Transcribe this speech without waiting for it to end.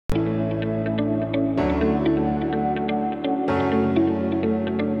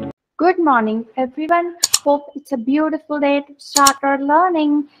Good morning, everyone. Hope it's a beautiful day to start our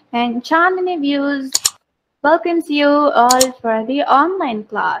learning. And Chandani Views welcomes you all for the online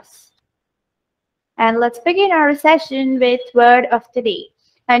class. And let's begin our session with word of the day.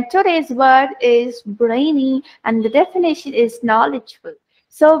 And today's word is brainy, and the definition is knowledgeable.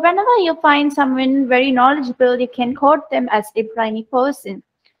 So whenever you find someone very knowledgeable, you can quote them as a brainy person.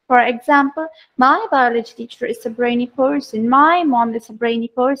 For example, my biology teacher is a brainy person. My mom is a brainy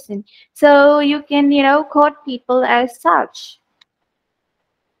person. So you can, quote people as such.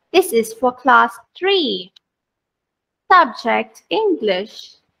 This is for class 3. Subject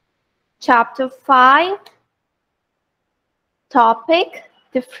English. Chapter 5. Topic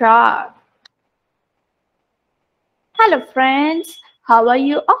the frog. Hello friends, how are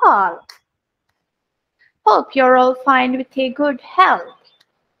you all? Hope you're all fine with a good health.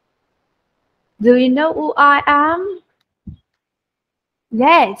 Do you know who I am?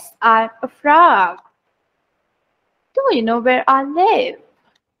 Yes, I'm a frog. Do you know where I live?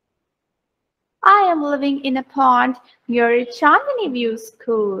 I am living in a pond near Chandani View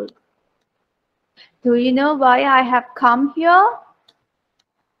School. Do you know why I have come here?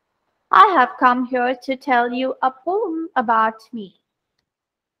 I have come here to tell you a poem about me.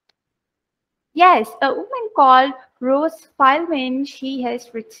 Yes, a woman called Rose Feilman, she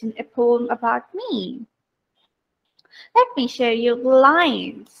has written a poem about me. Let me share you the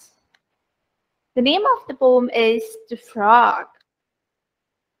lines. The name of the poem is The Frog.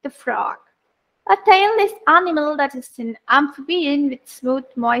 The frog. A tailless animal that is an amphibian with smooth,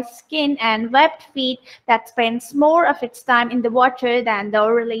 moist skin and webbed feet that spends more of its time in the water than the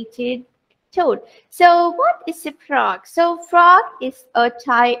related toad. So what is a frog? So frog is a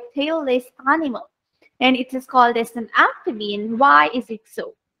tailless animal and it is called as an amphibian. Why is it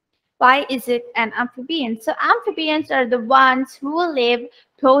so? Why is it an amphibian? So amphibians are the ones who live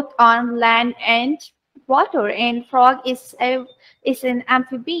both on land and water, and frog is an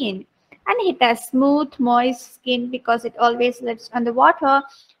amphibian. And it has smooth, moist skin because it always lives underwater,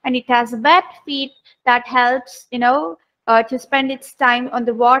 and it has webbed feet that helps, to spend its time on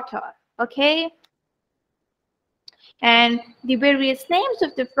the water. Okay. And the various names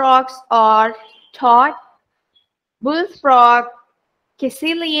of the frogs are tod, bullfrog,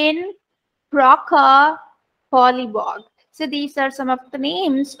 Caecilian, croaker, pollywog. So these are some of the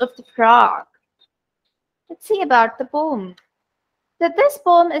names of the frog. Let's see about the poem. So this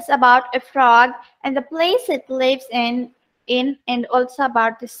poem is about a frog and the place it lives in and also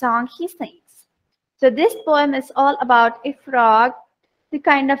about the song he sings. So this poem is all about a frog, the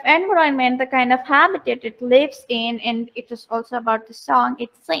kind of environment, the kind of habitat it lives in, and it is also about the song it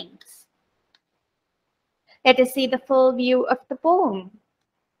sings. Let us see the full view of the poem.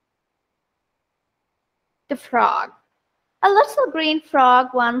 The frog. A little green frog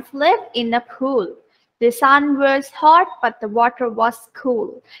once lived in a pool. The sun was hot, but the water was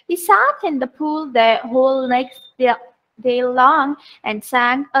cool. He sat in the pool the whole next day long and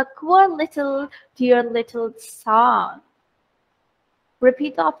sang a queer little, dear little song.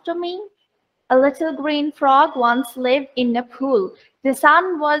 Repeat after me. A little green frog once lived in a pool. The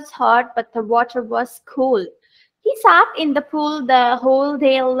sun was hot, but the water was cool. He sat in the pool the whole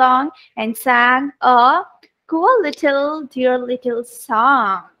day long and sang a cool little, dear little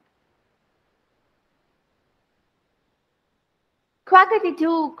song.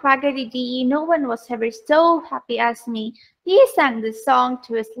 Quackity-doo, quackity-dee, no one was ever so happy as me. He sang this song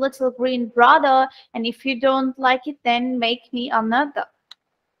to his little green brother, and if you don't like it, then make me another.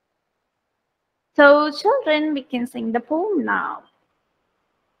 So, children, we can sing the poem now.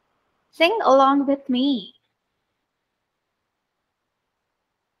 Sing along with me.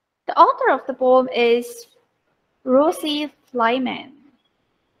 The author of the poem is Rosie Flyman.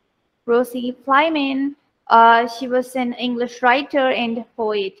 Rosie Flyman, she was an English writer and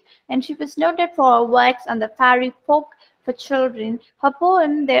poet, and she was noted for her works on the fairy folk for children. Her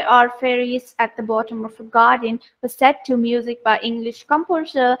poem, There Are Fairies at the Bottom of a Garden, was set to music by English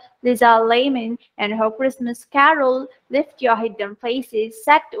composer Lisa Lehman, and her Christmas carol, Lift Your Hidden Faces,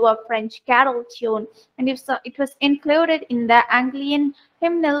 set to a French carol tune, and it was included in the Anglican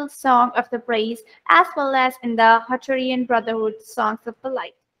hymnal Song of the Praise, as well as in the Hutterian Brotherhood Songs of the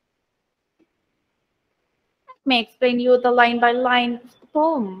Light. Let me explain you the line by line of the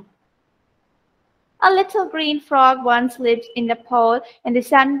poem. A little green frog once lived in a pool, and the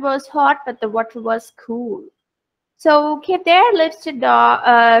sun was hot, but the water was cool. So, okay, there lives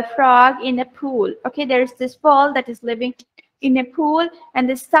a frog in a pool. Okay, there's this frog that is living in a pool, and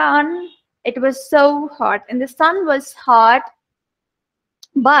the sun, it was so hot, and the sun was hot,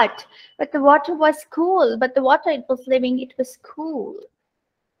 but the water was cool. But the water it was living, it was cool.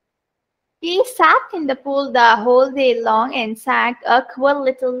 He sat in the pool the whole day long and sang a queer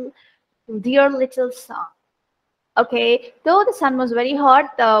little, dear little song. Okay, though the sun was very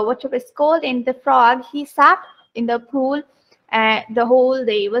hot, the water was cold, and the frog he sat in the pool the whole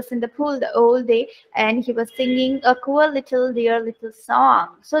day. He was in the pool the whole day, and he was singing a cool little dear little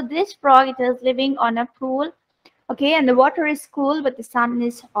song. So this frog it is living on a pool. Okay, and the water is cool, but the sun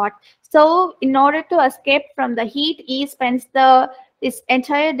is hot. So in order to escape from the heat, he spends the this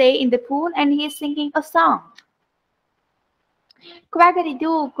entire day in the pool, and he is singing a song.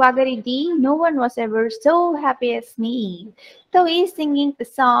 Quackity-doo, quackity-dee, no one was ever so happy as me. So he's singing the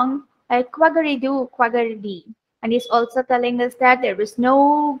song quackity-doo, quackity-dee. And he's also telling us that there is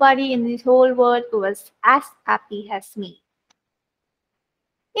nobody in this whole world who was as happy as me.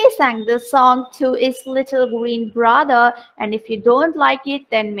 He sang this song to his little green brother, and if you don't like it,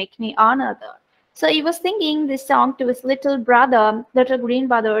 then make me another. So he was singing this song to his little brother, little green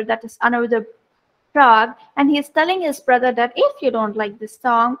brother, that is another Prague, and he's telling his brother that if you don't like this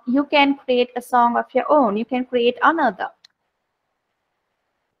song, you can create a song of your own. You can create another.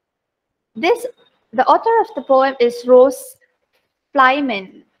 This, the author of the poem is Rose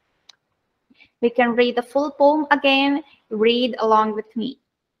Flyman. We can read the full poem again. Read along with me.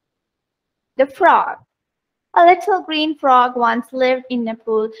 The Frog. A little green frog once lived in a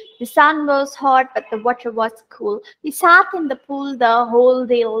pool. The sun was hot, but the water was cool. He sat in the pool the whole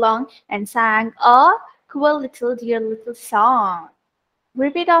day long and sang a cool little dear little song.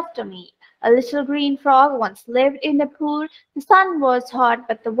 Repeat after me. A little green frog once lived in a pool. The sun was hot,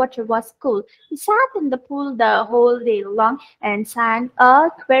 but the water was cool. He sat in the pool the whole day long and sang a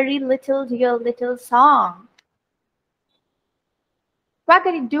very little dear little song.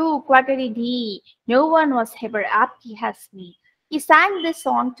 Quackity-doo, quackity-dee, no one was ever happy as me. He sang this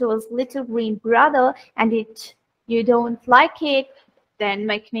song to his little green brother, and it you don't like it, then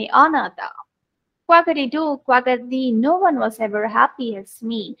make me another. Quackity-doo, quackity-dee, no one was ever happy as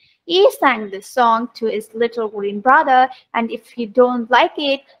me. He sang this song to his little green brother, and if you don't like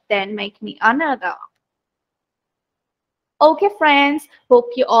it, then make me another. Okay, friends, hope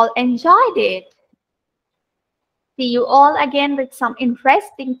you all enjoyed it. See you all again with some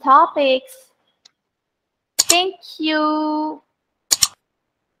interesting topics. Thank you.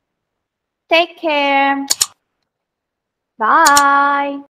 Take care. Bye.